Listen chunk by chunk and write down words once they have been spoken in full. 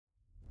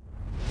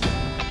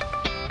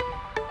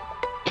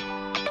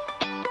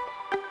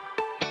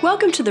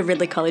Welcome to the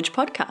Ridley College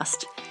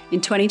podcast.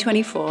 In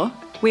 2024,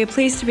 we are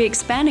pleased to be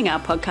expanding our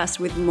podcast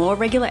with more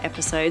regular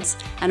episodes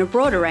and a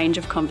broader range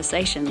of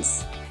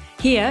conversations.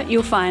 Here,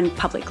 you'll find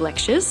public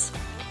lectures,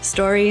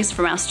 stories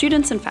from our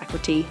students and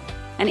faculty,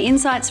 and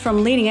insights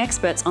from leading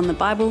experts on the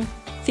Bible,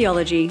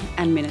 theology,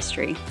 and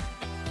ministry.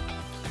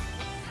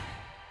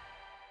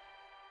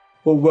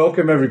 Well,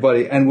 welcome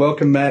everybody, and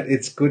welcome Matt.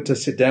 It's good to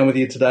sit down with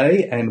you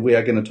today, and we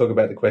are going to talk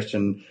about the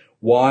question,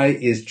 why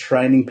is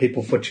training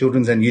people for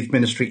children's and youth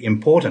ministry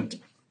important?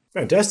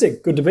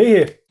 Fantastic. Good to be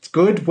here. It's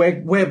good. We're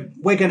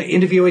going to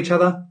interview each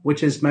other,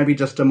 which is maybe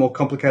just a more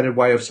complicated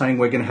way of saying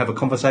we're going to have a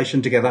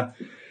conversation together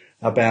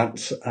about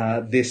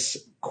this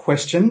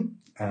question.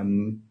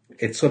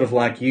 It's sort of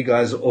like you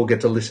guys all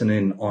get to listen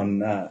in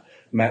on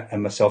Matt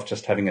and myself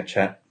just having a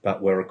chat,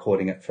 but we're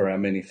recording it for our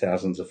many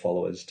thousands of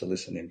followers to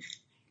listen in.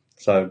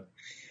 So,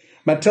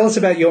 Matt, tell us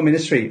about your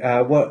ministry.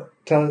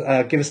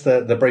 Give us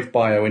the brief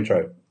bio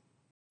intro.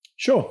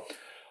 Sure.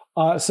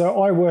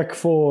 So I work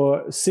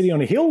for City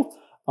on a Hill,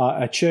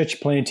 a church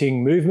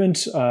planting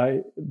movement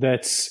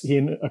that's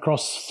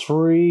across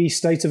 3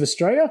 states of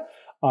Australia.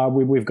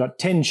 We've got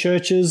 10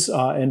 churches,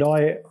 and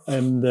I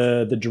am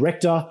the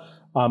director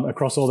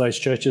across all those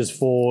churches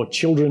for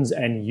children's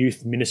and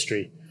youth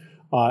ministry.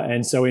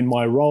 And so in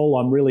my role,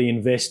 I'm really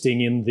investing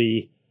in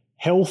the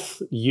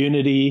health,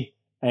 unity,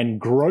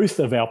 and growth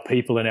of our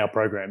people and our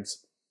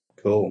programs.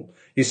 Cool.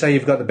 You say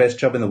you've got the best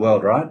job in the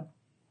world, right?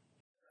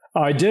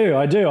 I do.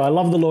 I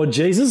love the Lord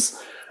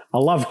Jesus. I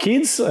love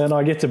kids, and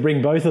I get to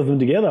bring both of them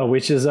together,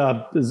 which is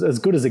as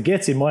good as it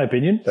gets, in my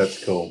opinion.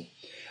 That's cool.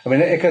 I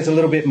mean, it echoes a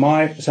little bit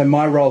my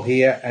role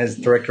here as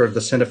director of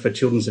the Centre for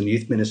Children's and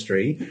Youth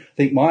Ministry. I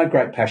think my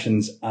great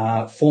passions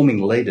are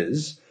forming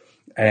leaders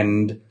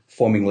and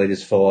forming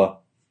leaders for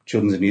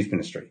children's and youth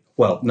ministry.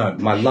 Well, no,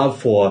 my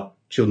love for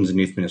children's and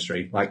youth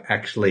ministry, like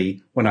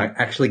when I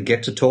actually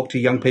get to talk to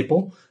young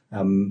people,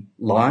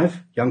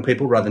 live young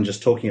people rather than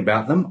just talking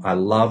about them. I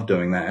love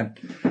doing that.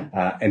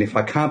 And if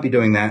I can't be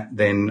doing that,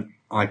 then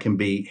I can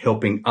be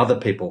helping other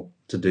people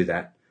to do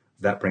that.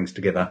 That brings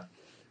together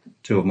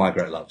 2 of my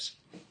great loves.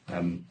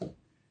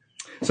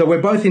 So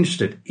we're both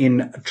interested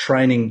in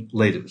training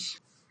leaders.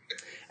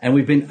 And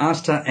we've been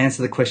asked to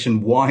answer the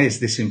question, why is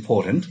this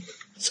important?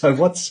 So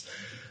what's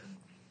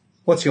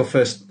your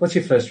first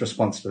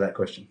response to that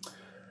question?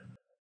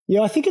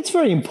 Yeah, I think it's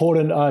very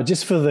important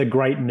just for the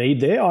great need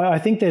there. I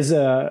think there's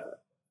a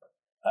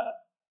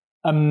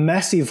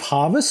massive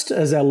harvest,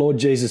 as our Lord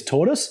Jesus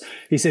taught us.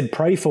 He said,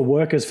 pray for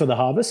workers for the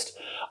harvest.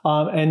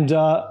 And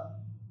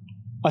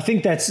I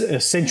think that's an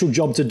essential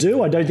job to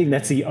do. I don't think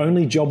that's the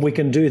only job we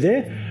can do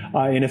there.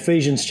 In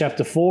Ephesians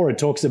chapter 4, it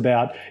talks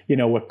about,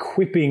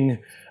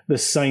 equipping the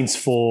saints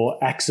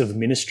for acts of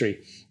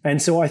ministry.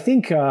 And so I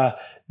think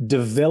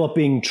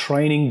developing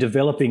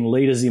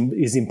leaders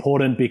is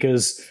important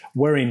because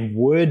we're in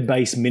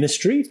word-based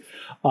ministry.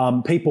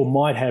 People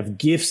might have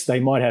gifts, they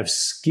might have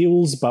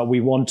skills, but we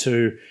want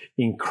to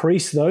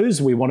increase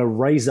those. We want to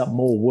raise up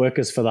more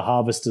workers for the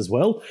harvest as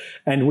well.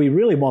 And we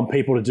really want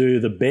people to do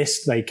the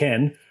best they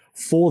can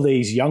for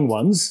these young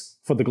ones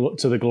to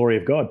the glory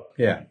of God.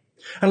 Yeah.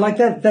 And like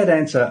that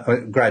answer,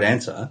 a great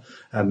answer,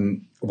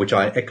 which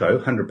I echo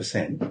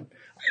 100%.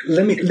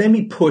 Let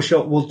me push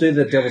up. We'll do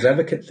the devil's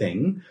advocate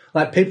thing.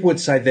 Like people would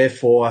say,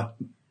 therefore,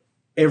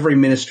 every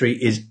ministry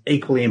is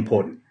equally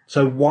important.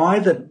 So why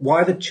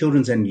the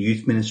children's and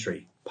youth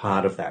ministry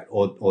part of that,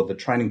 or the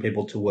training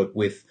people to work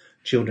with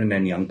children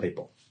and young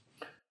people?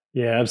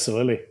 Yeah,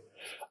 absolutely.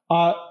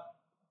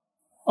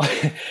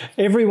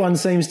 Everyone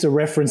seems to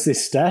reference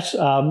this stat.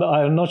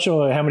 I'm not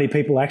sure how many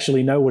people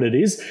actually know what it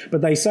is,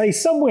 but they say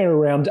somewhere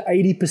around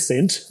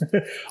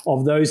 80%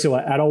 of those who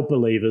are adult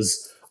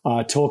believers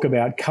talk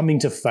about coming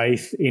to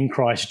faith in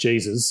Christ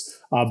Jesus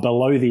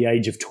below the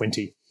age of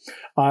 20.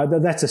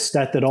 That's a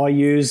stat that I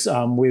use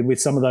with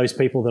some of those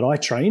people that I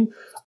train.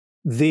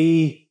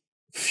 The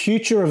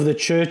future of the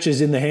church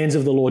is in the hands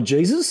of the Lord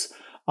Jesus,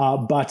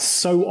 but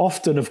so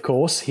often, of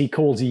course, he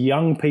calls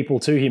young people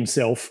to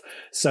himself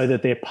so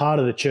that they're part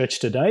of the church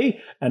today,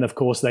 and of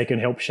course, they can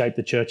help shape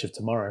the church of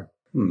tomorrow.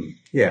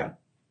 Yeah.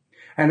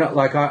 And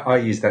I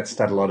use that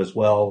stat a lot as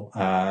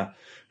well.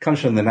 Comes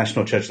from the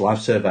National Church Life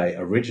Survey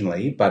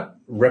originally, but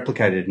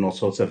replicated in all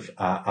sorts of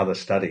other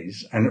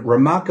studies, and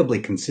remarkably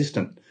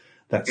consistent,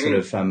 that sort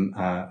of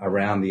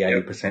around the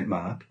 80%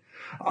 mark.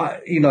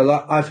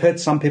 I've heard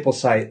some people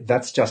say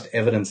that's just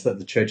evidence that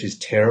the church is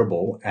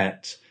terrible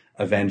at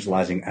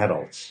evangelizing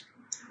adults,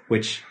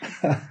 which,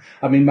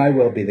 I mean, may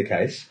well be the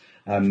case.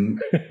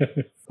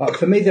 But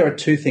for me, there are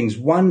 2 things.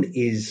 One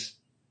is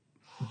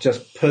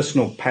just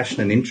personal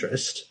passion and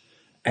interest,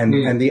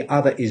 and the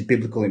other is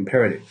biblical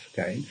imperative,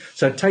 okay?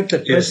 So take the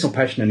personal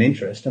passion and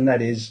interest, and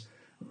that is,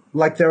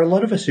 like, there are a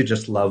lot of us who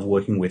just love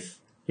working with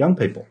young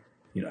people,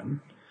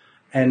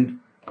 and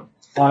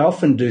I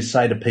often do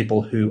say to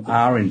people who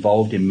are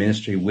involved in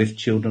ministry with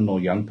children or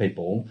young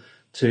people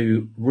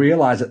to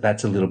realize that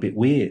that's a little bit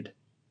weird.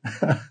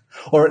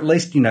 Or at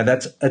least,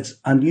 it's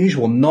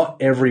unusual. Not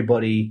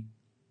everybody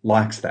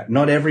likes that.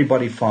 Not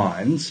everybody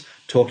finds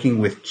talking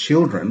with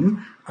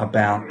children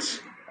about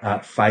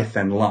faith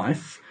and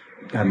life,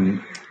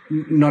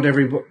 not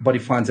everybody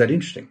finds that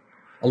interesting.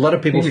 A lot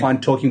of people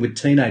find talking with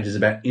teenagers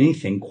about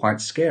anything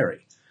quite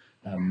scary,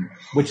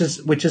 which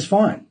is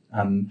fine.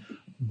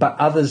 But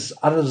others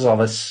of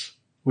us,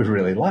 we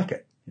really like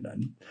it, you know.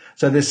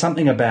 So there's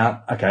something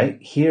about, okay,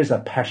 here's a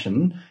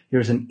passion,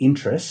 here's an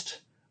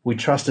interest we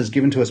trust is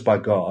given to us by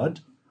God.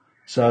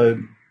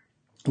 So,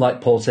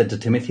 like Paul said to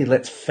Timothy,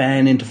 let's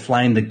fan into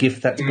flame the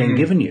gift that's been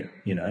given you,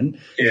 you know.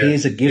 Yeah.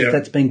 Here's a gift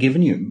that's been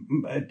given you.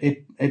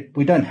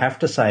 We don't have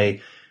to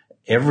say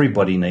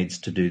everybody needs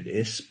to do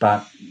this,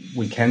 but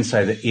we can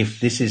say that if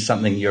this is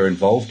something you're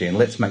involved in,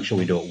 let's make sure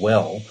we do it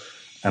well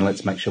and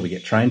let's make sure we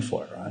get trained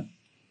for it, right?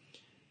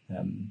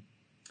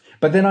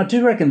 But then I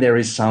do reckon there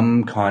is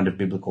some kind of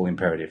biblical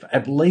imperative,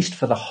 at least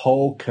for the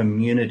whole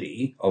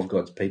community of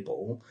God's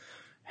people,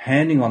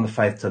 handing on the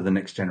faith to the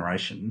next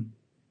generation.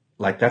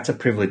 Like, that's a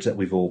privilege that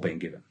we've all been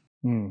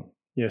given.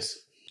 Yes.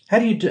 How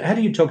do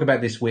you talk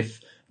about this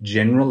with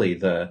generally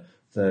the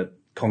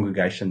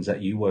congregations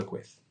that you work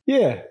with?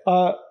 Yeah.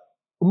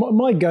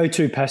 My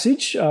go-to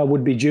passage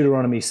would be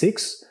Deuteronomy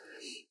 6.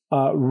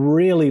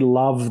 Really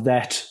love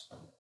that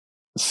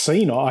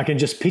scene. I can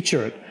just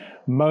picture it.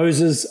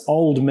 Moses,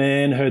 old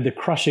man, heard the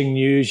crushing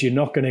news, you're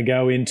not going to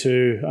go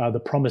into the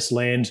promised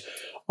land.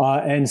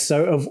 And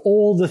so of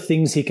all the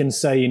things he can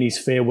say in his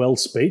farewell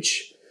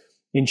speech,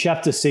 in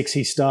chapter 6,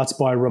 he starts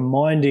by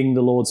reminding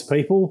the Lord's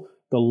people,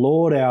 the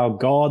Lord our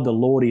God, the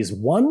Lord is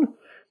one.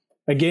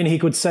 Again, he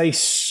could say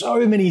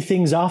so many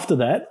things after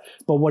that,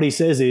 but what he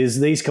says is,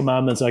 these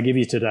commandments I give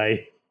you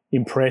today,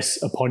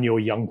 impress upon your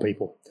young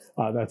people.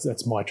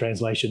 That's my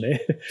translation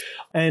there.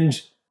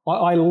 And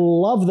I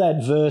love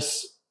that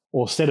verse,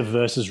 or set of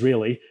verses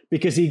really,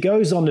 because he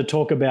goes on to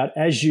talk about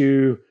as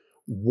you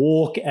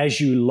walk,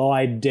 as you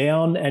lie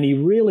down, and he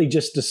really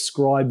just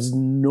describes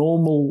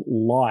normal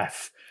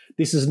life.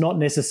 This is not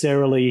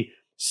necessarily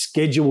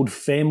scheduled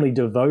family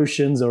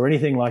devotions or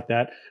anything like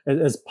that.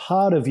 As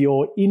part of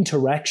your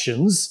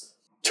interactions,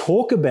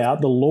 talk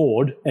about the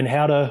Lord and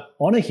how to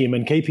honor him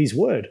and keep his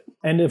word.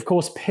 And of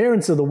course,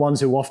 parents are the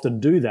ones who often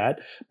do that,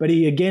 but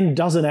he again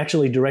doesn't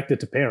actually direct it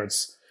to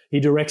parents. He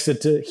directs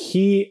it to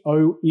hear,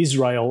 O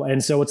Israel.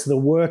 And so it's the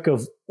work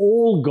of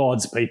all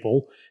God's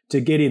people to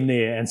get in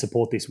there and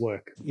support this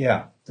work.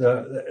 Yeah,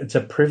 it's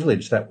a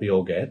privilege that we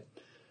all get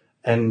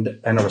and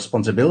a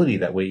responsibility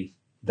that we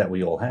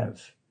all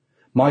have.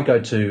 My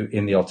go-to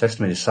in the Old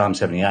Testament is Psalm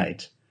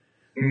 78.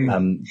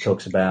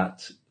 Talks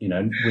about, you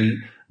know,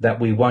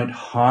 we won't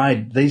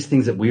hide these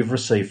things that we've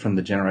received from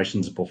the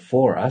generations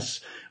before us.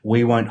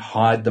 We won't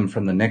hide them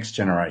from the next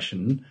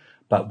generation,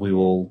 but we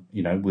will,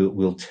 you know,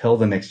 we'll tell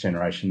the next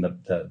generation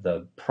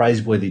the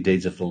praiseworthy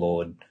deeds of the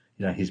Lord,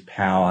 you know, his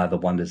power, the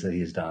wonders that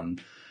he has done.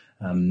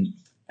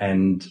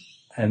 And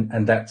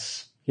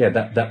that's,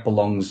 that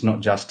belongs not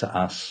just to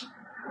us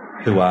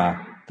who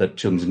are the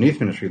children's and youth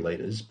ministry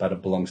leaders, but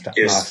it belongs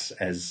to us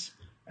as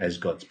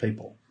God's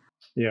people.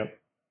 Yeah.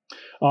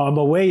 I'm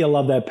aware you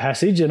love that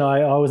passage, and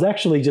I was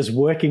actually just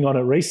working on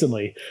it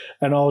recently,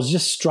 and I was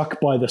just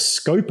struck by the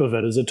scope of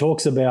it as it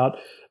talks about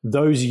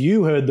those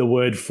you heard the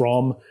word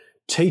from,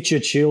 teach your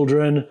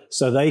children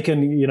so they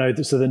can, you know,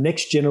 so the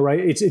next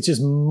generation, it's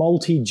just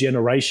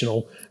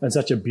multi-generational and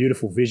such a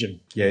beautiful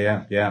vision.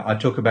 Yeah. I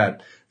talk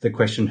about the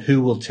question,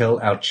 who will tell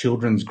our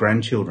children's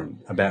grandchildren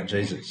about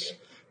Jesus?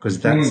 Because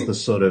that's the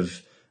sort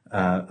of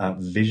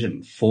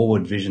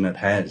forward vision it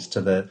has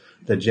to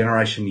the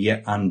generation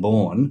yet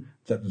unborn,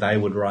 that they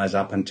would rise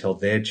up and tell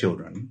their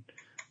children.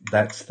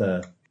 That's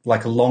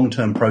like a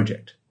long-term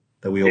project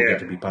that we all get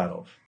to be part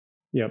of.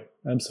 Yep,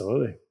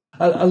 absolutely.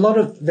 A lot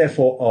of,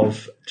 therefore,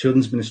 of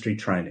children's ministry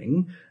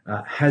training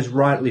has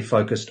rightly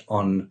focused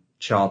on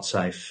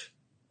child-safe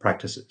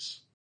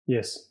practices.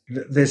 Yes.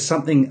 There's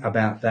something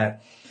about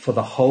that for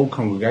the whole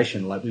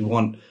congregation. Like, we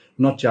want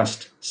not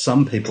just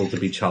some people to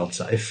be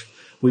child-safe.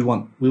 We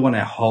want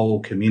our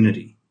whole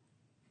community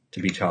to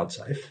be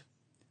child-safe.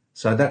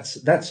 So that's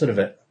sort of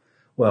it.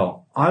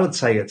 Well, I would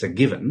say it's a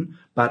given,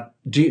 but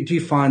do you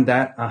find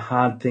that a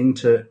hard thing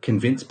to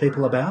convince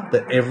people about,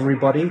 that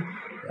everybody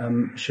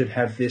should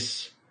have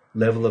this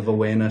level of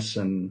awareness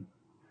and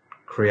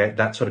create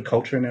that sort of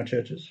culture in our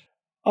churches?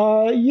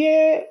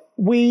 I'd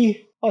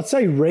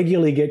say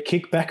regularly get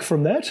kickback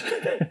from that,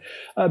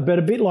 but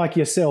a bit like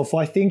yourself,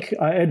 I think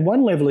at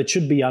one level it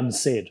should be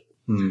unsaid.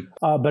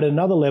 But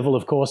another level,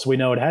 of course, we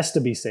know it has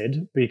to be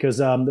said because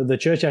the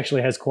church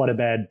actually has quite a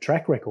bad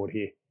track record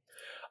here.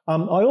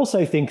 I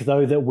also think,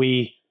 though, that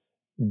we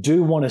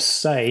do want to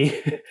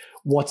say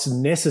what's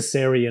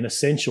necessary and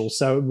essential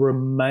so it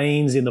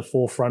remains in the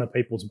forefront of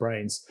people's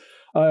brains.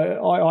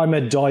 I'm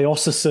a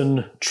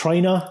diocesan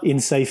trainer in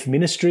safe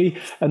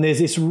ministry, and there's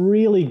this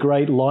really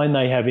great line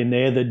they have in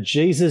there that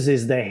Jesus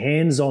is the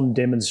hands-on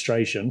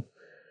demonstration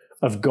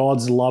of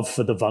God's love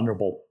for the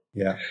vulnerable.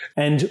 Yeah.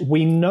 And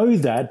we know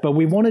that, but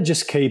we want to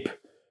just keep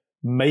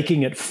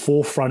making it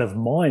forefront of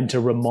mind to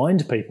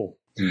remind people.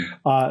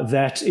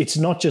 that it's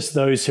not just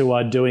those who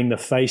are doing the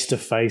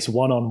face-to-face,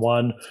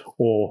 one-on-one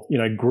or,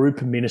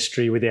 group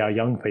ministry with our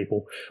young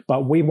people,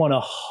 but we want a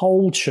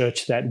whole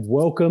church that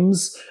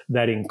welcomes,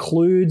 that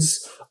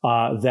includes,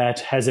 that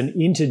has an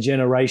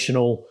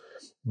intergenerational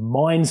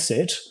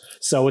mindset.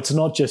 So it's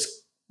not just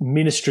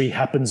ministry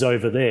happens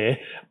over there,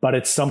 but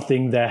it's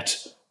something that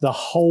the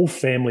whole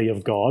family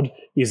of God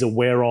is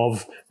aware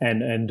of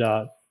and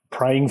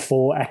praying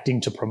for,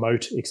 acting to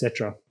promote,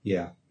 etc.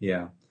 Yeah.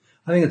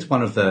 I think it's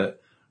one of the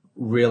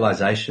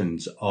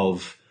realizations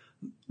of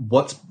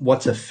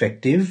what's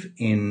effective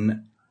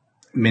in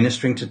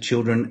ministering to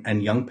children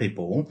and young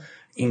people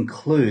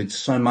includes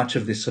so much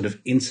of this sort of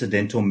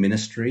incidental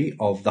ministry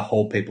of the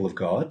whole people of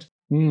God.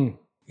 Mm.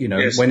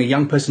 Yes. When a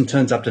young person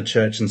turns up to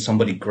church and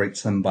somebody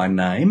greets them by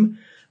name,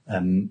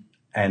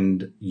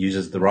 and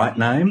uses the right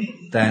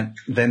name,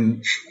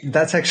 then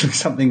that's actually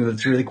something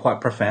that's really quite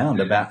profound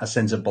about a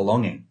sense of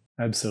belonging.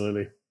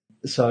 Absolutely.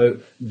 So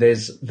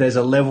there's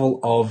a level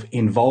of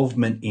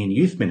involvement in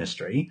youth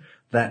ministry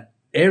that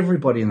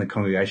everybody in the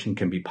congregation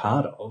can be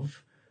part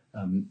of,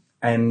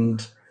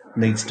 and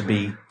needs to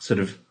be sort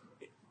of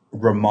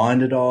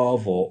reminded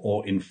of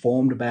or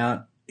informed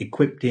about,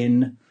 equipped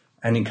in,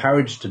 and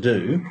encouraged to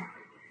do.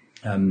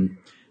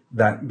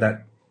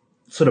 That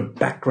sort of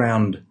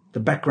the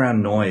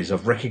background noise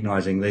of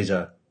recognizing these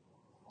are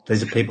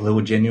people who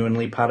are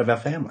genuinely part of our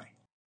family.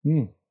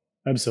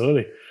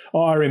 Absolutely.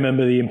 Oh, I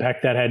remember the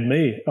impact that had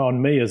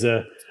on me as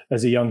a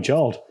young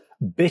child.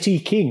 Betty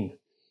King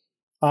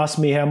asked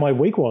me how my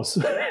week was.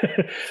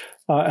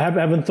 I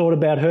haven't thought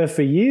about her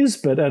for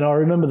years, and I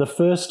remember the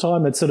first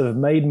time it sort of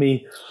made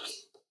me,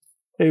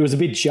 it was a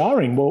bit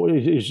jarring. Well,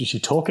 is she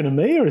talking to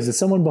me or is it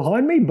someone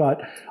behind me?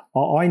 But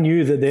I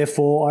knew that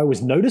therefore I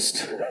was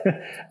noticed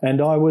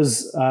and I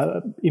was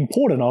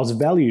important. I was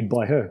valued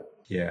by her.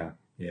 Yeah,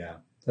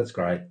 that's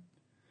great.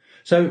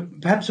 So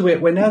perhaps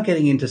we're now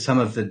getting into some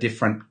of the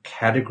different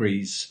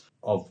categories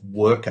of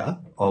worker,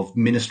 of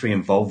ministry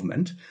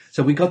involvement.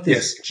 So we got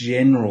this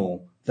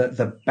general,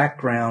 the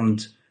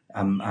background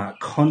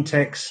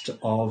context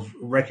of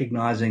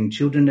recognizing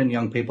children and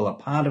young people are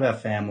part of our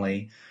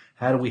family.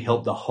 How do we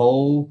help the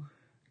whole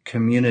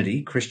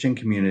community, Christian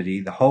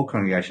community, the whole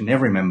congregation,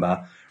 every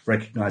member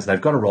recognize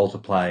they've got a role to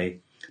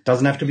play?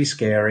 Doesn't have to be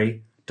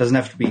scary, doesn't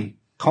have to be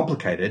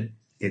complicated.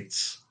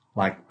 It's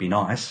like, be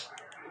nice,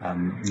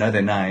 know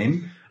their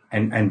name,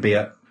 and be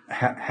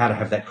how to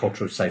have that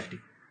culture of safety.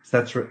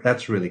 So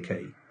that's really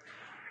key.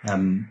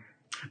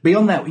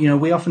 Beyond that,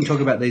 we often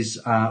talk about these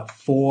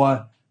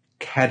 4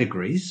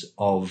 categories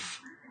of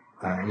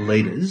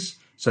leaders.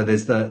 So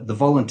there's the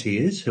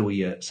volunteers, who are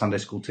your Sunday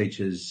school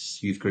teachers,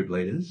 youth group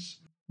leaders.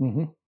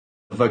 Mm-hmm.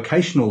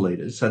 Vocational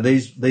leaders. So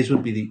these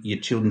would be your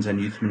children's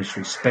and youth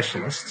ministry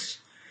specialists.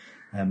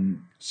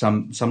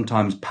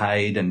 Sometimes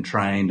paid and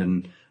trained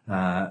and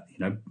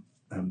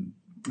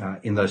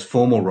in those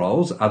formal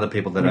roles. Other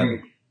people that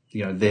are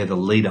they're the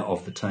leader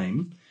of the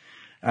team.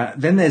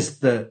 Then there's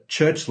the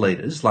church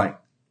leaders, like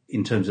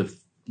in terms of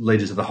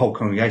leaders of the whole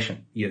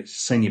congregation. Your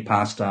senior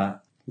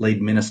pastor,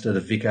 lead minister, the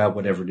vicar,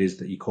 whatever it is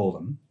that you call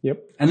them.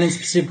 Yep. And then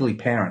specifically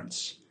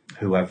parents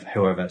who have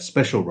a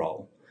special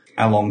role.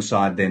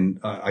 Alongside then,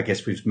 I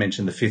guess we've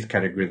mentioned the 5th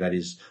category, that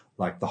is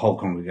like the whole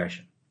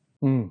congregation.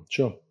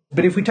 Sure.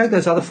 But if we take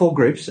those other 4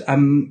 groups,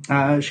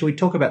 shall we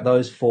talk about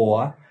those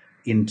 4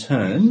 in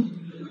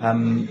turn?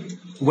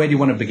 Where do you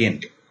want to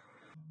begin?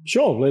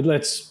 Sure.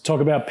 Let's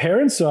talk about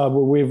parents.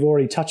 We've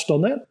already touched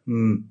on that.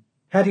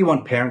 How do you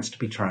want parents to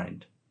be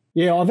trained?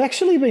 Yeah, I've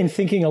actually been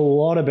thinking a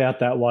lot about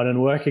that one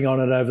and working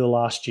on it over the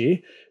last year,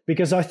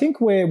 because I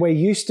think we're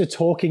used to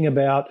talking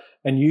about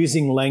and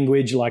using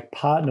language like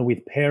partner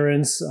with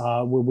parents,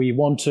 where we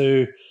want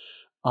to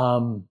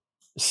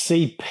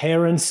see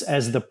parents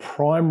as the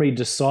primary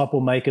disciple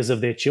makers of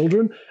their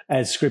children,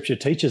 as Scripture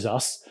teaches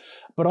us.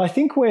 But I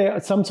think we're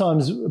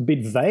sometimes a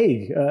bit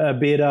vague,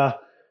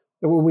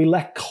 we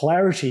lack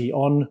clarity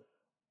on,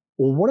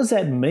 well, what does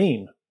that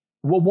mean?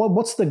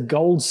 What's the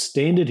gold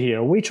standard here?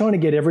 Are we trying to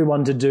get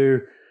everyone to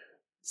do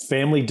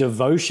family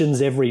devotions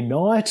every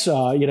night?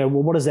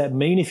 What does that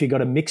mean if you've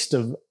got a mixed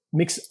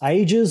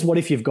ages? What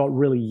if you've got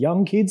really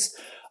young kids?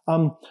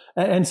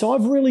 And so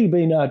I've really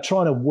been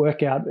trying to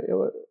work out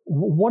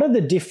what are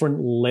the different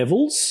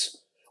levels?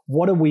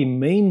 What do we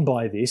mean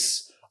by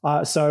this?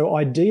 So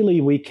ideally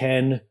we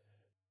can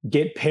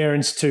get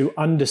parents to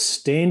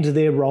understand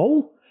their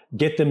role,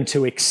 get them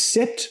to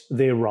accept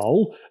their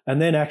role,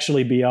 and then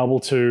actually be able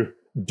to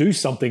do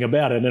something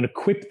about it and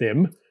equip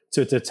them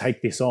to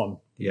take this on.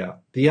 Yeah,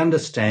 the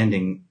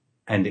understanding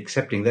and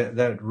accepting,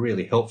 that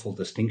really helpful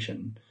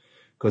distinction,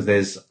 because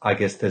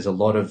there's a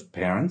lot of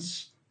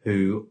parents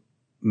who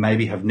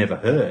maybe have never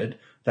heard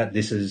that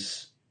this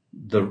is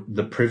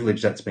the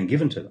privilege that's been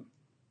given to them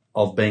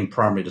of being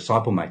primary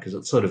disciple makers.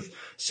 It's sort of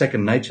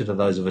second nature to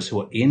those of us who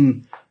are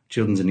in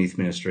children's and youth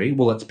ministry.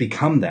 Well, it's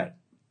become that.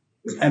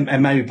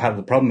 And maybe part of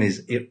the problem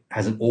is it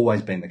hasn't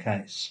always been the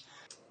case.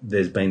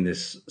 There's been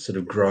this sort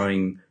of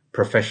growing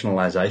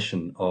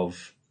professionalisation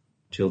of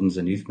children's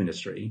and youth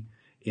ministry,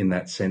 in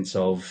that sense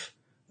of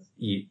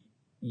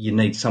you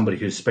need somebody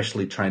who's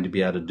specially trained to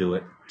be able to do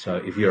it. So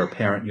if you're a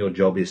parent, your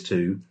job is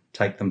to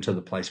take them to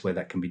the place where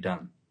that can be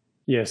done.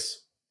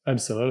 Yes,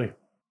 absolutely.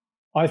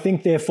 I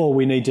think, therefore,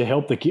 we need to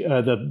help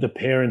the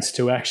parents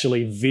to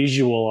actually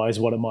visualize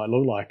what it might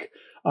look like.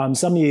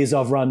 Some years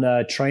I've run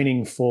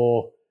training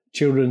for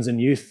children's and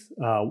youth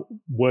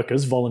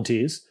workers,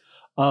 volunteers,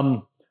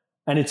 and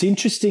it's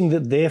interesting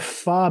that they're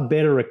far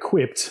better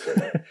equipped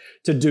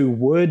to do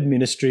word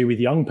ministry with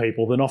young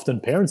people than often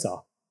parents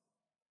are.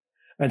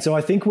 And so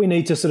I think we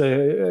need to sort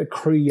of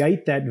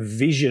create that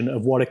vision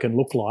of what it can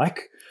look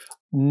like.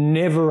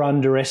 Never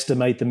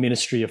underestimate the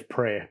ministry of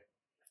prayer.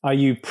 Are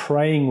you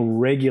praying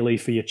regularly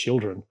for your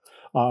children?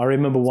 I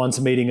remember once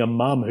meeting a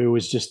mum who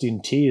was just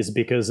in tears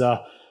because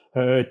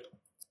her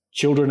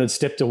children had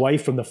stepped away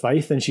from the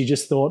faith, and she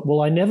just thought,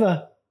 well, I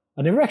never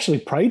actually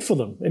prayed for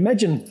them.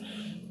 Imagine,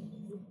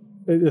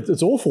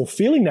 it's awful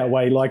feeling that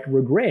way, like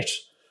regret.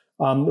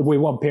 We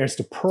want parents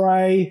to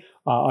pray.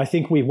 I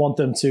think we want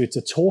them to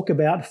talk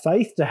about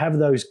faith, to have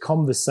those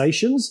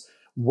conversations.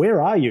 Where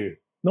are you?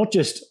 Not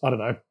just, I don't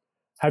know,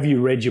 have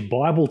you read your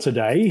Bible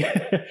today?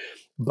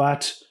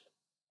 But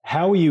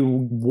how are you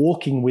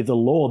walking with the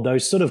Lord?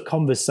 Those sort of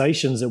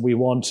conversations that we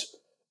want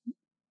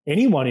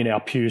anyone in our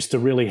pews to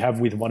really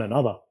have with one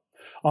another.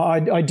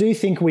 I do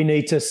think we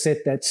need to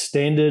set that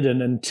standard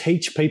and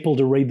teach people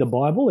to read the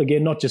Bible.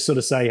 Again, not just sort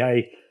of say,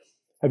 hey,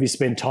 have you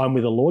spent time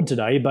with the Lord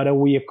today? But are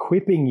we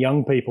equipping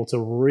young people to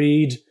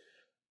read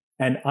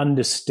and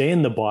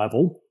understand the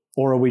Bible?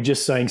 Or are we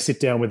just saying sit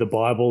down with the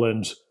Bible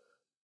and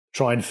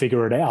try and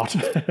figure it out?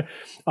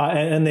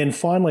 And then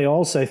finally, I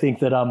also think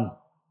that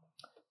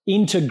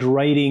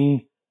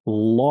integrating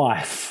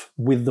life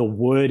with the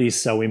Word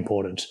is so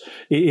important.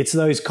 It's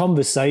those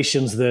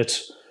conversations that,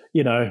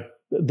 you know,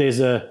 there's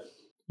a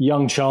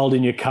young child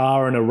in your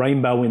car and a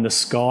rainbow in the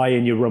sky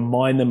and you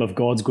remind them of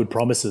God's good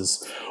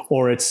promises.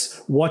 Or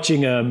it's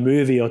watching a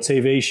movie or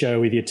TV show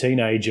with your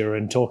teenager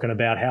and talking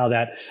about how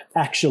that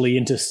actually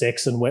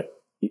intersects and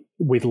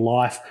with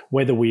life,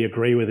 whether we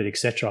agree with it,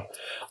 etc.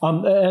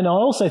 And I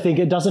also think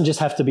it doesn't just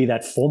have to be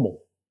that formal.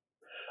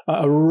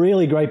 A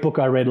really great book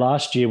I read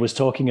last year was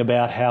talking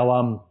about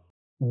how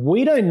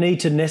we don't need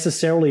to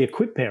necessarily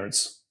equip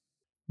parents.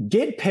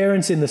 Get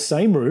parents in the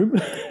same room.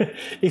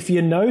 If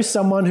you know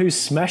someone who's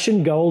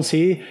smashing goals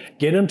here,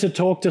 get them to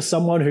talk to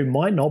someone who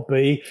might not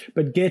be,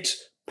 but get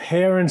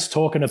parents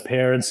talking to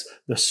parents,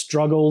 the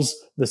struggles,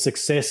 the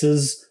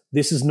successes,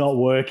 this is not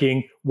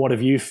working, what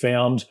have you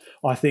found?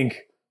 I think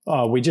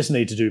we just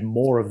need to do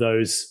more of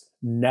those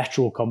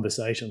natural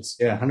conversations.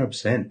 Yeah,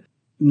 100%.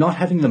 Not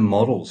having the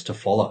models to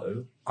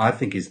follow, I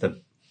think, is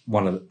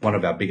one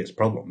of our biggest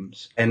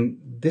problems. And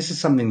this is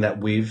something that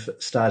we've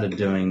started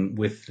doing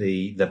with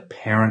the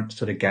parent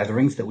sort of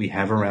gatherings that we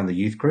have around the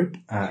youth group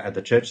at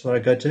the church that I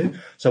go to.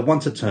 So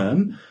once a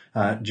term,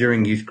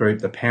 during youth group,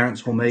 the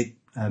parents will meet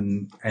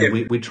and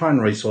we try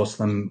and resource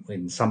them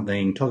in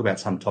something, talk about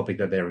some topic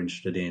that they're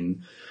interested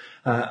in.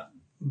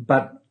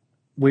 But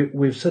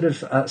we've sort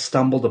of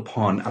stumbled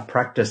upon a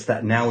practice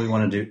that now we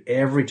want to do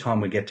every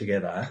time we get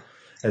together.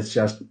 It's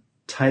just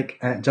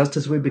just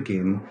as we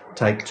begin,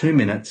 take 2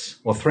 minutes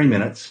or 3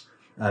 minutes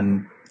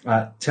and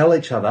tell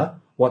each other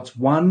what's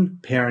one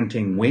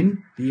parenting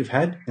win that you've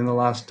had in the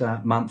last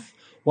month,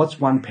 what's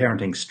one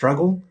parenting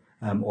struggle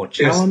or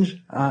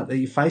challenge that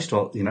you faced,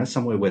 or, you know,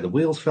 somewhere where the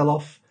wheels fell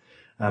off.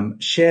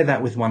 Share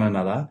that with one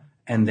another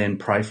and then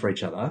pray for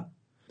each other.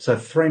 So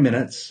 3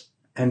 minutes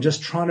and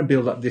just trying to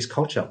build up this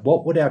culture.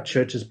 What would our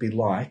churches be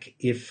like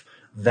if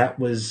that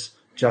was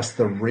just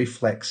the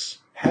reflex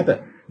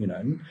habit? You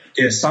know,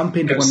 bump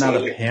into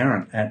another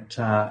parent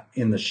at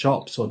in the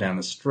shops or down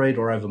the street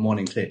or over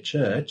morning tea at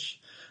church.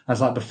 I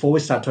was like, before we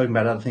start talking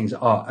about other things,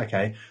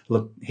 okay,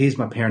 look, here's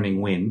my parenting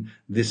win.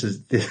 This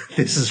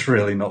is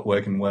really not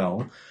working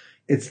well.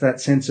 It's that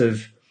sense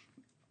of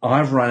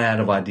I've run out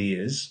of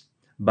ideas,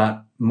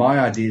 but my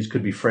ideas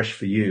could be fresh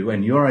for you,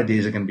 and your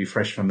ideas are going to be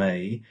fresh for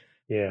me.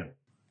 Yeah,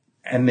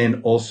 and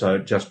then also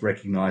just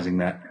recognizing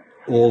that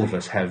all of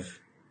us have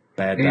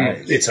bad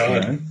days. It's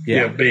hard. You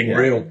know? Being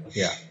real.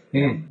 Yeah.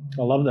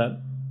 I love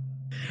that.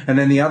 And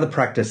then the other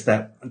practice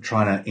that I'm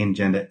trying to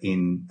engender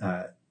in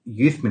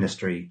youth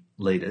ministry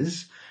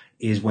leaders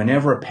is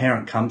whenever a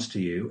parent comes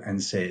to you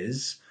and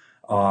says,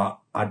 I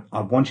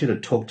want you to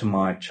talk to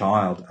my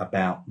child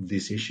about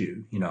this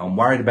issue. You know, I'm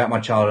worried about my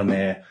child and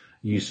their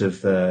use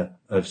of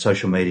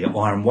social media,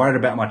 or I'm worried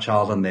about my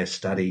child and their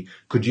study.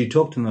 Could you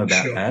talk to them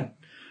about that?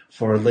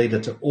 For a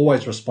leader to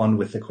always respond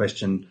with the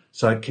question,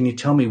 so can you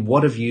tell me,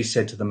 what have you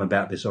said to them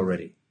about this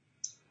already?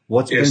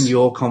 What's been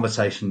your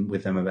conversation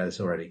with them about this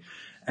already?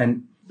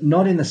 And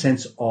not in the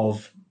sense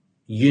of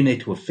you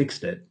need to have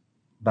fixed it,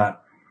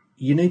 but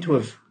you need to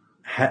have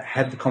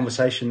had the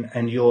conversation,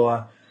 and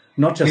you're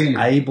not just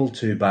able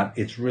to, but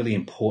it's really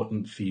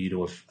important for you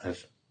to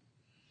have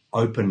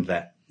opened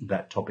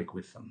that topic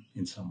with them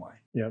in some way.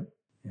 Yeah.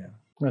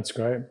 That's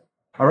great.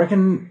 I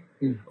reckon,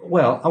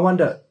 well, I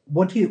wonder,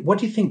 what do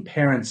you think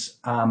parents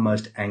are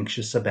most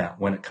anxious about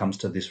when it comes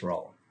to this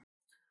role?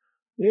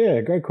 Yeah,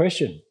 great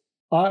question.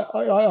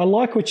 I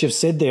like what you've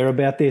said there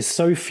about there's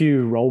so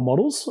few role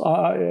models.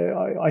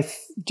 I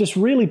just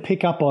really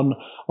pick up on,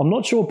 I'm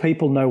not sure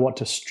people know what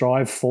to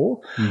strive for.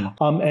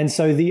 And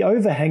so the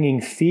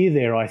overhanging fear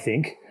there, I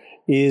think,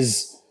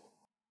 is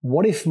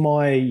what if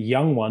my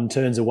young one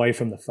turns away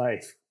from the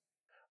faith?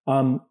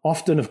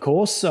 Often, of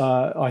course,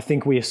 I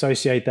think we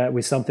associate that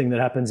with something that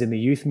happens in the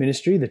youth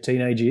ministry, the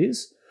teenage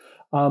years.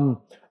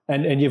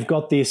 And you've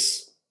got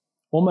this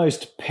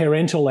almost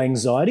parental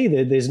anxiety.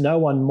 There's no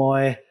one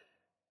my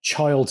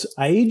child's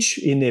age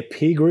in their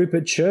peer group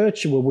at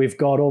church, where we've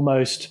got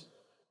almost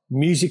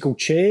musical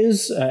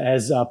chairs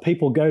as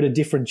people go to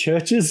different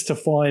churches to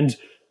find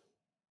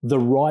the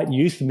right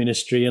youth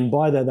ministry. And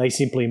by that, they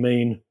simply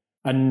mean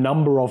a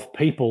number of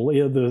people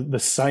the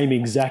same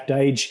exact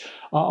age.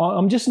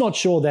 I'm just not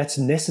sure that's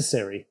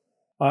necessary.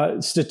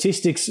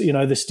 Statistics,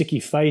 the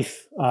sticky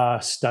faith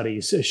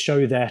studies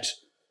show that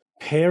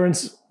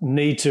parents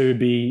need to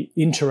be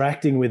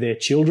interacting with their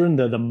children.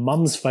 The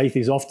mum's faith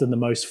is often the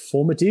most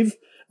formative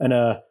and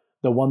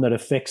the one that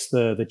affects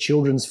the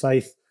children's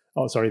faith,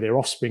 their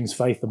offspring's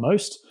faith the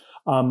most.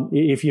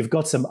 If you've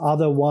got some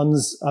other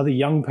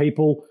young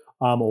people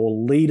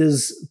or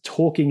leaders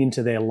talking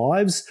into their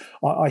lives,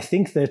 I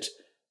think that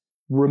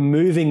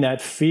removing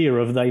that fear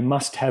of they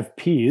must have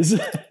peers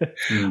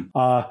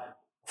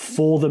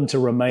for them to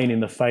remain in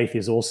the faith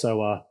is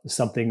also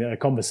a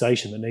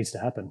conversation that needs to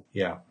happen.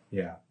 Yeah.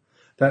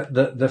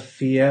 The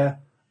fear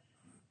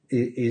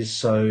is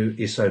so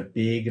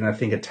big, and I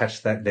think attached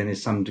to that then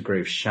is some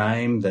degree of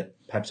shame that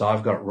perhaps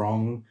I've got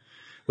wrong,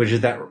 which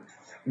is that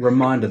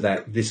reminder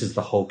that this is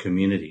the whole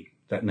community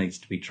that needs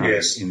to be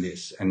trained in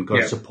this, and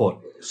got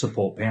to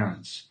support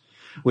parents,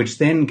 which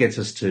then gets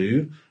us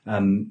to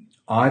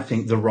I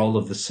think the role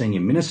of the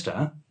senior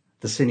minister.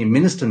 The senior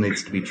minister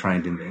needs to be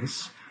trained in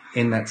this,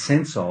 in that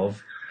sense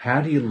of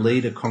how do you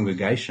lead a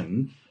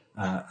congregation,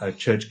 a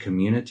church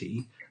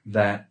community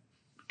that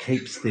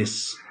keeps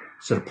this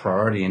sort of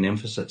priority and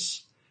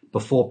emphasis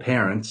before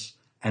parents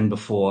and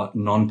before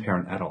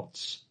non-parent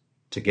adults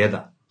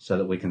together, so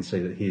that we can see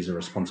that here's a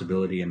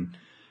responsibility and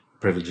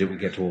privilege that we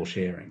get to all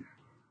sharing.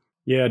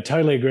 Yeah, I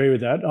totally agree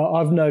with that.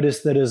 I've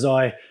noticed that as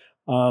I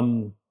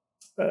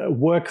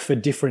work for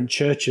different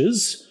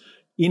churches,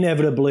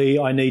 inevitably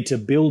I need to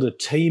build a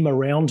team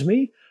around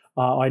me.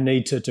 I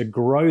need to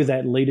grow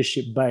that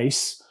leadership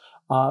base.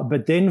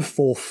 But then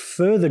for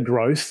further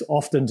growth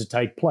often to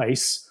take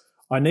place,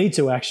 I need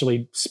to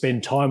actually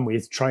spend time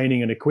with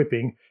training and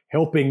equipping,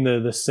 helping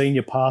the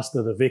senior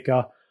pastor, the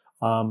vicar,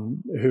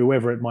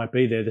 whoever it might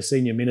be there, the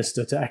senior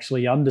minister, to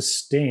actually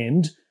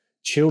understand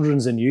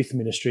children's and youth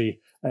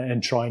ministry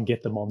and try and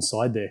get them on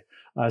side there.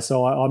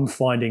 So I'm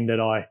finding that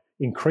I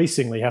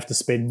increasingly have to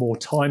spend more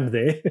time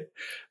there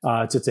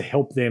to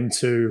help them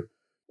to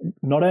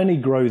not only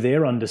grow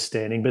their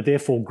understanding, but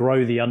therefore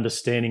grow the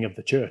understanding of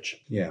the church.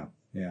 Yeah.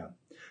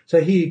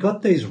 So here you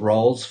got these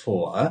roles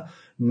for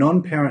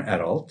non-parent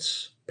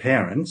adults,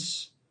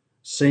 parents,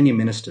 senior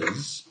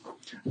ministers,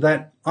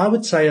 that I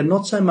would say are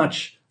not so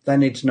much they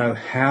need to know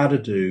how to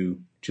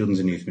do children's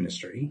and youth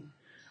ministry,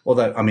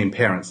 although, I mean,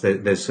 parents,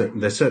 there's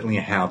certainly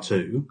a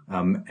how-to,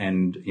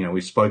 and,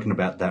 we've spoken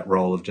about that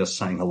role of just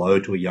saying hello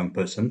to a young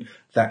person.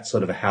 That's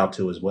sort of a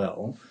how-to as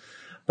well.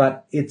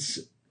 But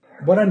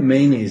what I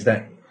mean is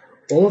that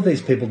all of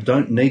these people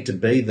don't need to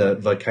be the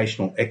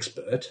vocational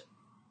expert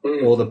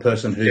or the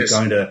person who's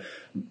going to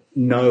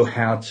know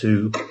how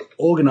to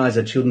organise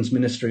a children's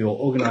ministry or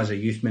organise a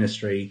youth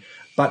ministry,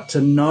 but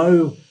to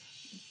know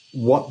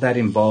what that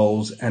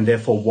involves and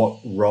therefore what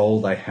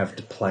role they have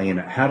to play in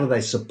it. How do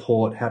they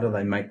support, how do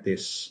they make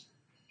this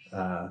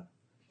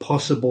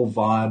possible,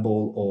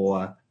 viable,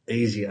 or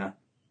easier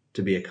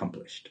to be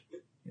accomplished?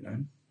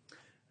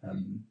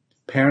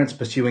 Parents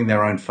pursuing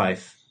their own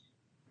faith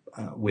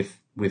with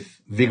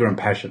vigour and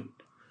passion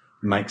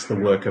makes the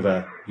work of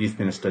a youth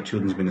minister,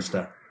 children's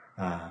minister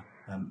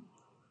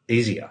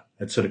easier.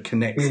 It sort of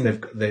connects.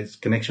 There's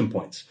connection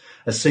points.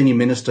 A senior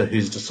minister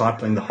who's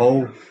discipling the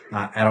whole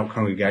adult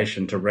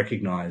congregation to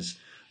recognise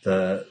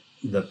the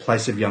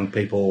place of young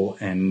people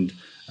and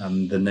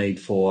the need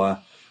for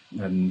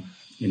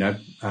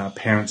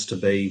parents to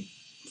be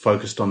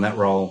focused on that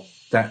role.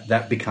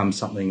 That becomes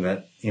something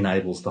that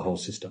enables the whole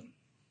system.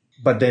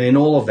 But then in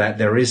all of that,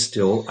 there is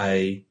still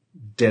a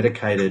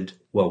dedicated.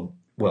 Well,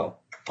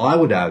 I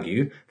would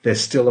argue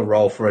there's still a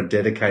role for a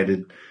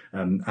dedicated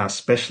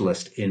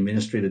specialist in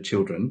ministry to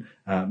children,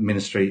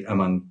 ministry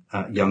among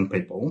young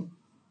people.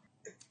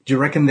 Do you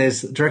reckon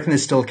there's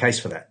still a case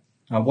for that?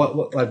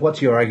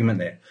 What's your argument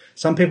there?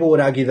 Some people would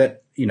argue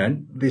that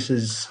this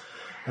is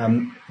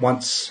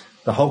once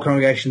the whole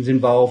congregation's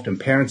involved and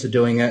parents are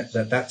doing it,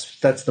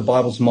 that's the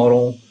Bible's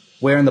model.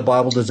 Where in the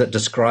Bible does it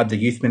describe the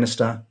youth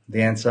minister?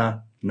 The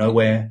answer: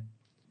 nowhere.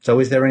 So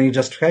is there any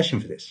justification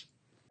for this?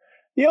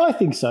 Yeah, I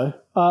think so.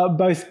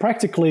 Both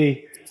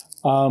practically.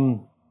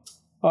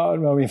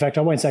 In fact,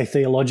 I won't say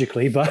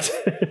theologically, but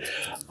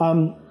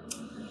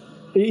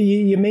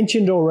you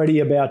mentioned already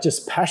about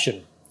just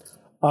passion.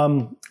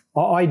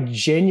 I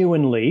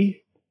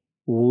genuinely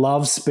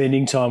love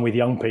spending time with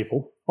young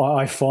people.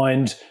 I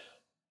find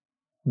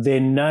their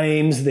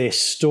names, their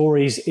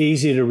stories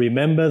easier to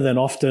remember than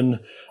often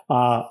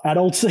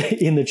adults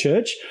in the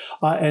church.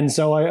 And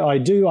so I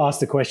do ask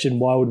the question,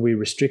 why would we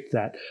restrict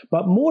that?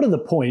 But more to the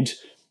point,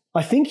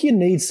 I think you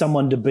need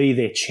someone to be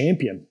their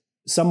champion,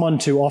 someone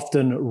to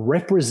often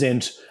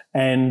represent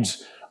and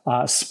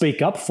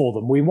speak up for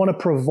them. We want to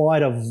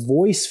provide a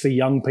voice for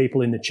young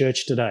people in the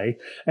church today.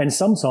 And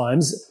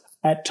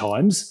at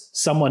times,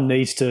 someone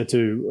needs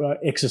to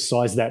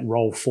exercise that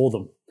role for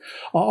them.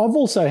 I've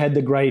also had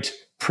the great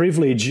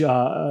privilege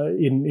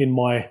in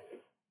my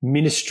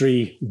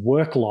ministry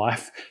work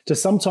life to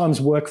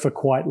sometimes work for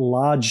quite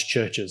large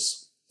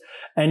churches.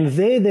 And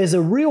there's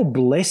a real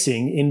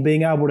blessing in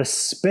being able to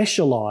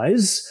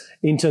specialize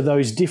into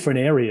those different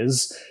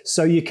areas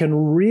so you can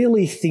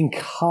really think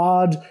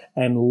hard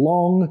and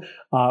long,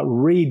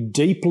 read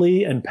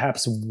deeply and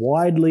perhaps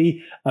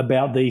widely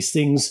about these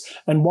things.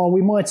 And while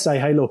we might say,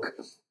 hey, look,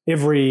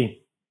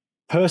 every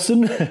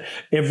person,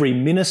 every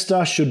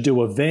minister should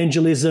do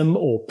evangelism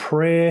or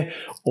prayer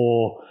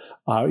or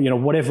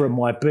whatever it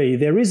might be,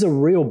 there is a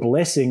real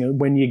blessing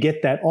when you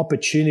get that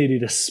opportunity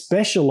to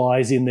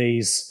specialize in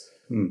these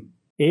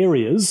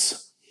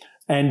areas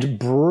and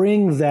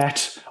bring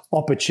that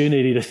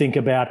opportunity to think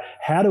about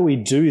how do we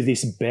do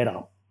this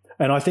better.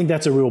 And I think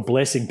that's a real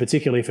blessing,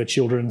 particularly for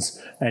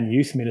children's and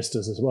youth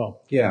ministers as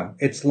well. Yeah,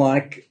 it's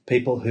like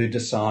people who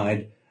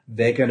decide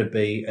they're going to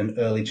be an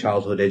early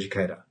childhood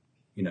educator.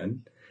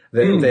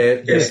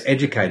 They're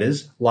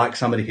educators, like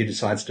somebody who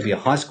decides to be a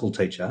high school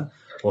teacher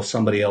or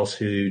somebody else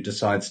who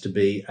decides to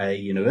be a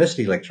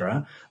university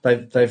lecturer.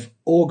 They've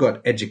all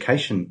got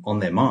education on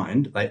their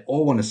mind. They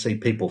all want to see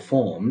people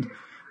formed,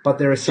 but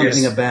there is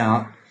something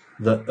about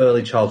the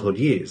early childhood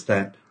years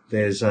that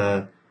there's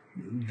a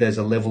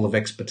level of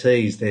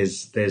expertise.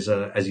 There's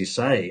a, as you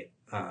say,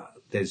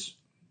 there's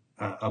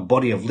a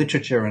body of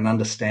literature and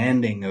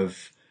understanding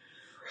of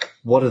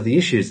what are the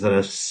issues that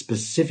are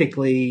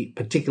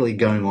particularly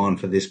going on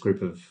for this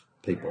group of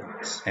people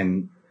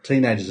and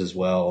teenagers as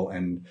well,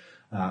 and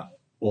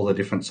all the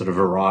different sort of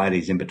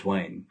varieties in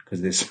between,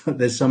 because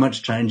there's so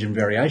much change and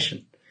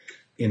variation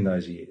in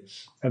those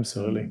years.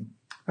 Absolutely.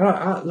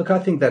 Look, I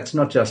think that's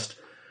not just,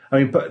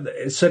 but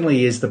it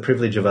certainly is the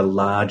privilege of a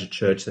larger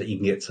church that you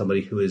can get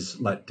somebody who is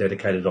like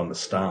dedicated on the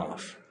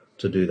staff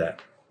to do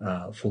that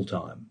full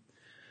time.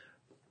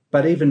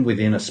 But even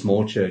within a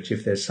small church,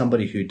 if there's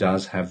somebody who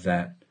does have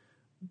that,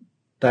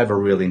 they have a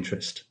real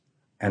interest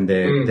and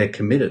they're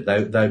committed.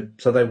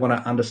 So they want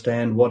to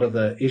understand what are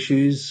the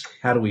issues,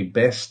 how do we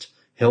best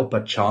help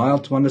a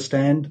child to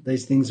understand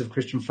these things of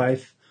Christian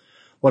faith,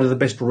 what are the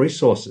best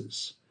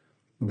resources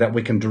that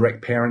we can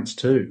direct parents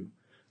to,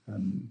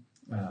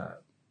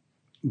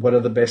 what are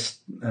the best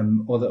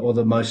or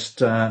the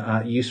most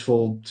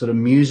useful sort of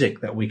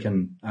music that we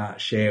can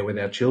share with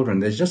our children.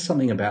 There's just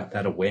something about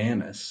that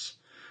awareness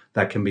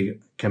that can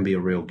be a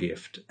real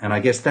gift. And I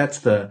guess that's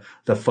the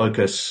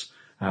focus,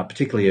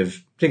 particularly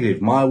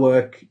of my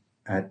work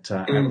at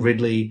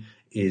Ridley,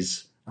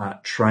 is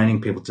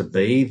training people to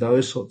be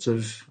those sorts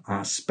of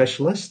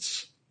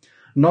specialists,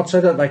 not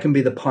so that they can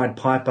be the Pied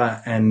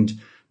Piper and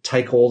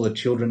take all the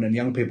children and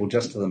young people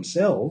just to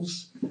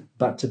themselves,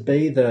 but to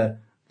be the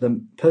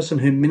person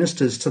who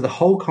ministers to the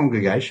whole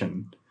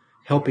congregation,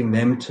 helping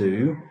them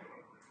to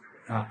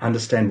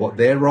understand what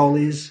their role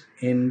is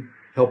in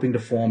helping to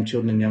form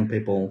children and young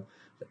people,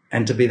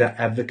 and to be that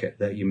advocate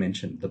that you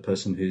mentioned, the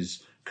person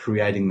who's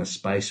creating the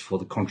space for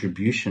the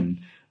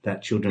contribution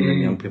that children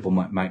and young people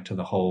might make to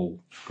the whole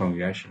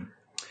congregation.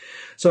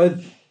 So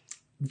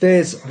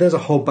there's a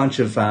whole bunch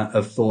of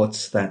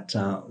thoughts that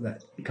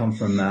come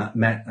from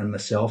Matt and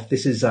myself.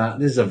 This is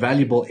a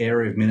valuable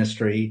area of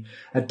ministry.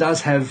 It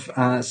does have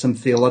some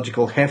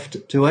theological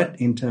heft to it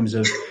in terms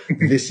of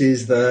this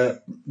is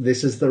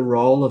the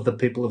role of the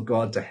people of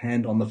God to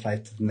hand on the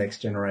faith to the next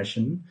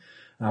generation.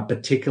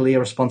 Particularly a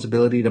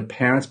responsibility to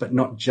parents, but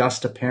not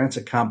just to parents.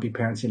 It can't be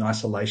parents in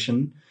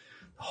isolation.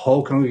 The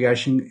whole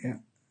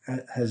congregation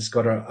has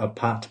got a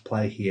part to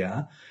play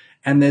here.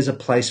 And there's a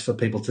place for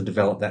people to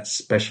develop that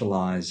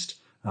specialized,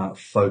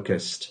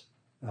 focused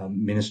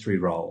ministry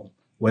role,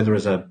 whether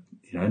as a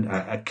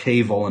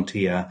key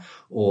volunteer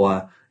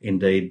or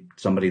indeed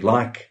somebody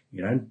like,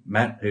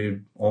 Matt,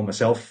 or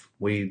myself,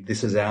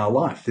 this is our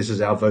life. This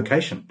is our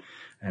vocation.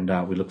 And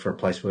we look for a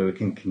place where we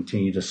can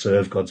continue to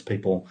serve God's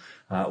people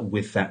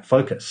with that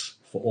focus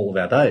for all of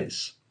our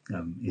days.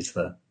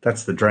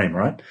 That's the dream,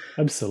 right?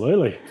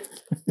 Absolutely.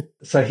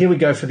 So here we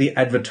go for the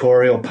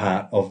advertorial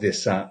part of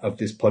this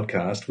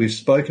podcast. We've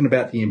spoken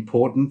about the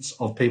importance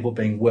of people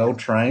being well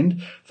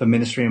trained for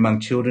ministry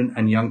among children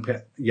and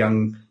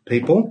young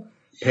people,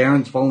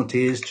 parents,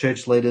 volunteers,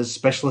 church leaders,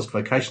 specialist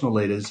vocational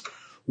leaders.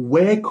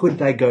 Where could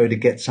they go to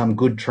get some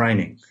good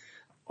training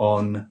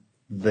on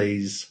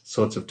these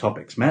sorts of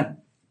topics, Matt?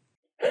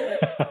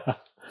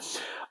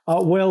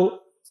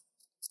 Well,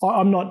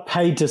 I'm not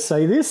paid to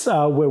say this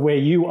where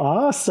you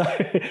are. So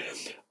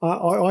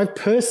I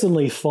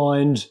personally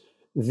find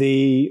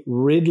the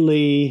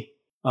Ridley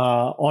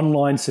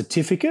online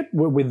certificate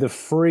with the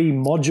free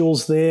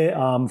modules there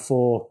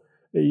for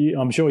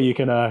I'm sure you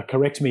can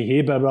correct me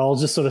here, but I'll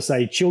just sort of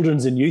say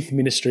children's and youth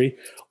ministry.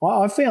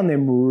 I found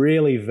them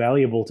really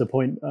valuable to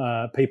point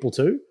people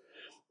to.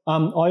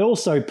 I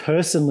also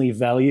personally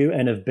value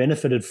and have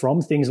benefited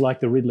from things like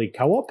the Ridley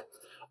Co-op,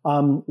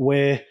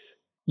 where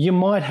you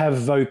might have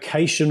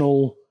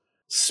vocational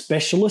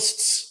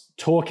specialists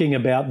talking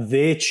about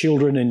their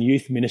children and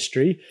youth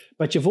ministry,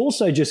 but you've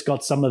also just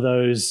got some of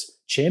those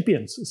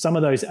champions, some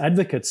of those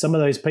advocates, some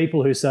of those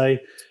people who say,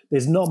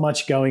 there's not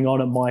much going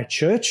on at my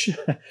church,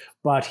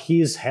 but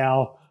here's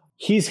how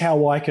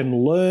I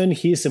can learn,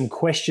 here's some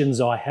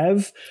questions I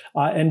have,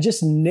 and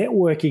just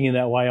networking in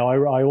that way,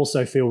 I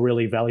also feel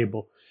really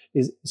valuable.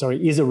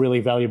 Is a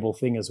really valuable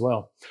thing as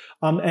well.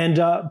 And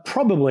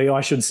probably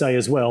I should say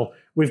as well,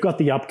 we've got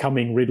the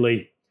upcoming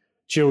Ridley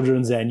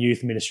Children's and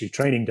Youth Ministry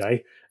Training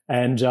Day,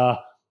 and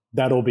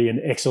that'll be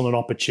an excellent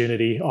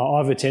opportunity.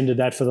 I've attended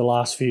that for the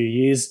last few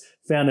years,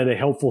 found it a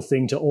helpful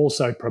thing to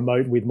also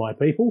promote with my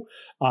people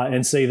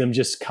and see them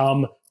just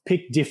come,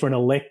 pick different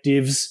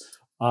electives,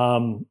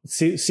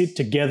 sit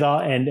together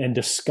and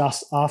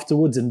discuss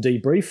afterwards and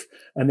debrief,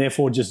 and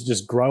therefore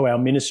just grow our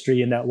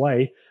ministry in that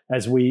way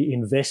as we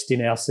invest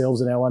in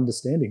ourselves and our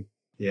understanding.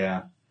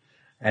 Yeah.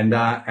 And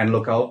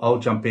look, I'll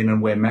jump in,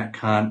 and where Matt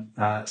can't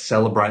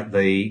celebrate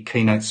the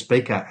keynote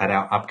speaker at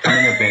our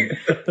upcoming event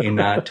in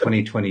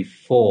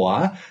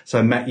 2024.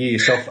 So Matt, you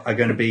yourself are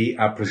going to be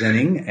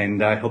presenting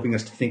and helping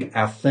us to think.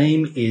 Our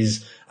theme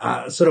is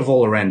sort of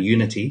all around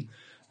unity.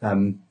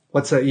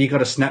 You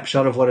got a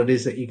snapshot of what it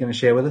is that you're going to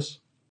share with us?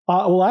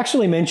 Well, I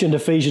actually mentioned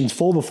Ephesians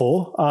 4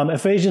 before.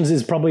 Ephesians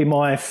is probably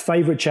my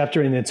favorite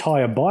chapter in the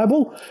entire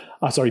Bible.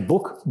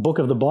 Book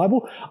of the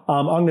Bible.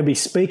 I'm going to be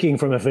speaking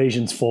from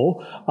Ephesians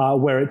 4,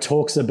 where it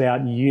talks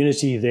about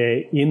unity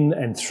there in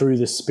and through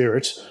the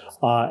Spirit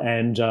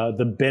and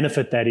the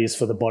benefit that is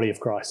for the body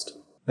of Christ.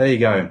 There you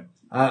go.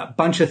 A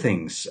bunch of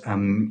things.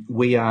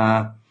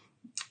 We're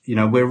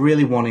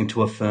really wanting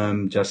to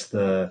affirm just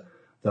the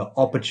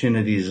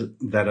opportunities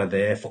that are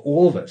there for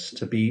all of us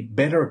to be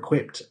better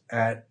equipped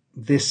at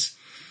this.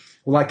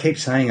 Well, I keep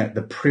saying it,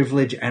 the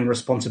privilege and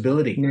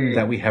responsibility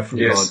that we have from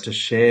God to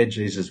share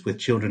Jesus with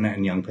children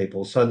and young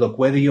people. So look,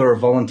 whether you're a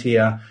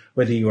volunteer,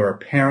 whether you're a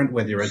parent,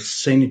 whether you're a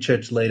senior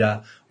church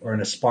leader or an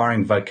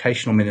aspiring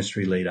vocational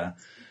ministry leader,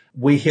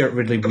 we here at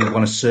Ridley, we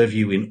want to serve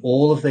you in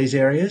all of these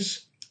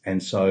areas.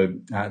 And so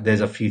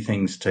there's a few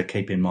things to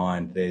keep in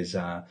mind. There's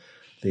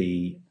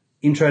the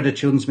Intro to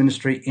Children's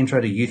Ministry, Intro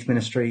to Youth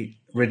Ministry,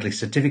 Ridley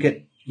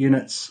Certificate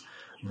units.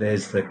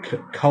 There's the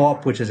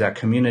Co-op, which is our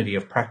community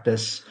of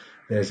practice.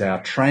 There's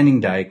our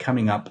training day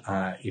coming up.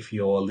 If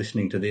you're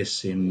listening to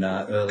this in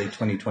early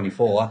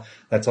 2024,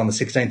 that's on the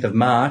 16th of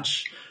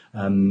March,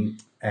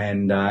 and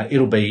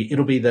it'll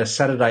be the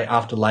Saturday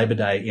after Labor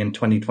Day in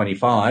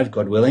 2025,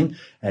 God willing,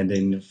 and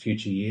in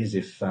future years,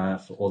 if for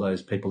all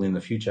those people in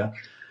the future.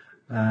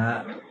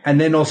 And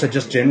then also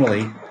just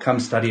generally come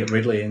study at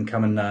Ridley and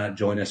come and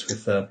join us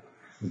with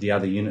the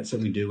other units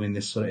that we do in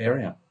this sort of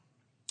area.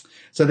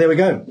 So there we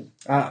go.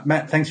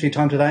 Matt, thanks for your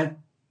time today.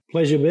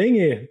 Pleasure being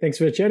here. Thanks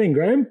for chatting,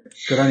 Graham.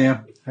 Good on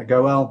you.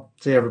 Go well.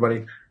 See you,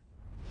 everybody.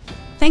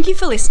 Thank you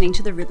for listening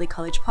to the Ridley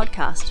College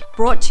podcast,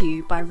 brought to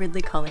you by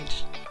Ridley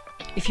College.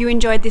 If you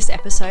enjoyed this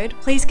episode,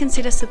 please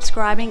consider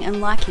subscribing and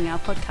liking our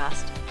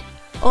podcast.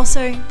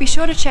 Also, be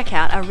sure to check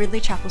out our Ridley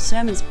Chapel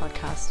Sermons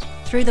podcast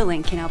through the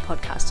link in our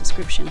podcast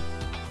description.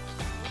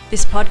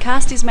 This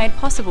podcast is made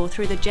possible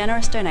through the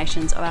generous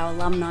donations of our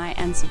alumni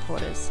and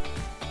supporters.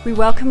 We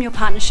welcome your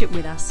partnership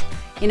with us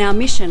in our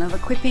mission of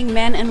equipping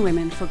men and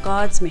women for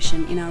God's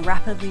mission in our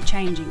rapidly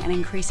changing and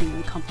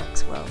increasingly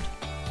complex world.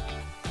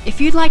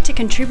 If you'd like to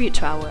contribute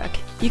to our work,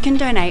 you can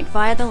donate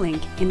via the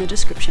link in the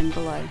description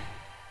below.